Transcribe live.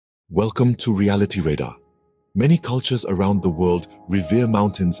Welcome to Reality Radar. Many cultures around the world revere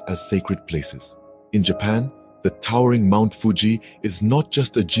mountains as sacred places. In Japan, the towering Mount Fuji is not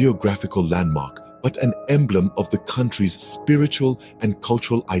just a geographical landmark, but an emblem of the country's spiritual and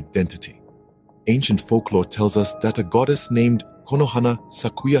cultural identity. Ancient folklore tells us that a goddess named Konohana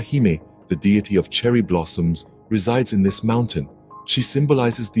Sakuya Hime, the deity of cherry blossoms, resides in this mountain. She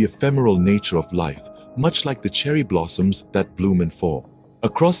symbolizes the ephemeral nature of life, much like the cherry blossoms that bloom and fall.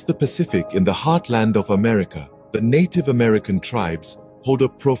 Across the Pacific, in the heartland of America, the Native American tribes hold a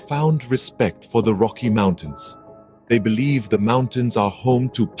profound respect for the Rocky Mountains. They believe the mountains are home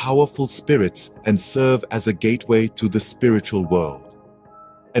to powerful spirits and serve as a gateway to the spiritual world.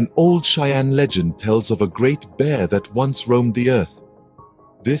 An old Cheyenne legend tells of a great bear that once roamed the earth.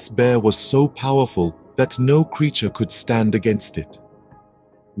 This bear was so powerful that no creature could stand against it.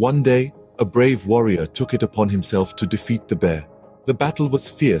 One day, a brave warrior took it upon himself to defeat the bear. The battle was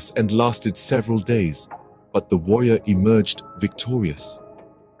fierce and lasted several days, but the warrior emerged victorious.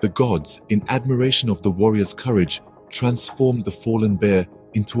 The gods, in admiration of the warrior's courage, transformed the fallen bear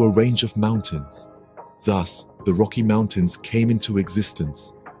into a range of mountains. Thus, the Rocky Mountains came into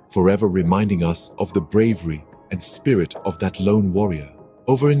existence, forever reminding us of the bravery and spirit of that lone warrior.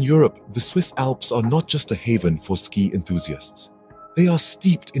 Over in Europe, the Swiss Alps are not just a haven for ski enthusiasts. They are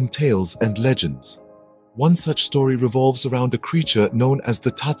steeped in tales and legends. One such story revolves around a creature known as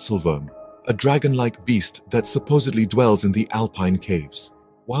the Tatzelwurm, a dragon-like beast that supposedly dwells in the alpine caves.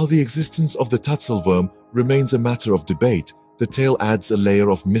 While the existence of the Tatzelwurm remains a matter of debate, the tale adds a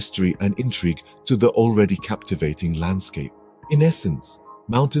layer of mystery and intrigue to the already captivating landscape. In essence,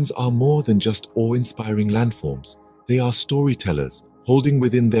 mountains are more than just awe-inspiring landforms. They are storytellers, holding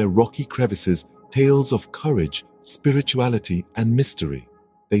within their rocky crevices tales of courage, spirituality, and mystery.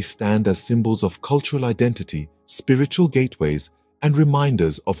 They stand as symbols of cultural identity, spiritual gateways, and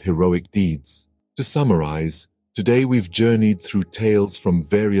reminders of heroic deeds. To summarize, today we've journeyed through tales from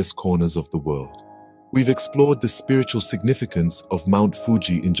various corners of the world. We've explored the spiritual significance of Mount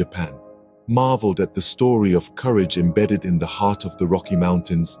Fuji in Japan, marveled at the story of courage embedded in the heart of the Rocky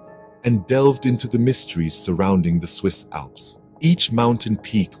Mountains, and delved into the mysteries surrounding the Swiss Alps. Each mountain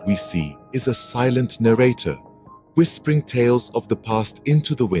peak we see is a silent narrator, whispering tales of the past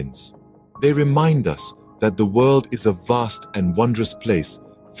into the winds. They remind us that the world is a vast and wondrous place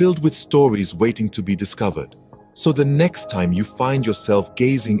filled with stories waiting to be discovered. So the next time you find yourself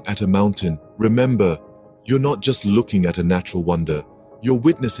gazing at a mountain, remember, you're not just looking at a natural wonder, you're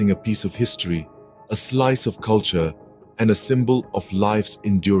witnessing a piece of history, a slice of culture, and a symbol of life's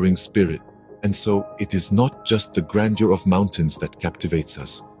enduring spirit. And so it is not just the grandeur of mountains that captivates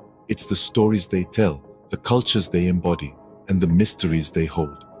us, it's the stories they tell, the cultures they embody, and the mysteries they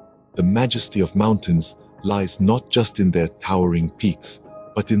hold. The majesty of mountains lies not just in their towering peaks,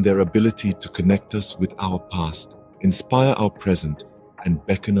 but in their ability to connect us with our past, inspire our present, and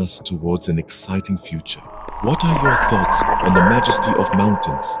beckon us towards an exciting future. What are your thoughts on the majesty of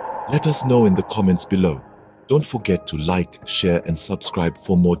mountains? Let us know in the comments below. Don't forget to like, share, and subscribe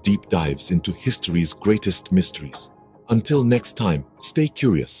for more deep dives into history's greatest mysteries. Until next time, stay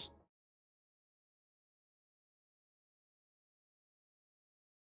curious.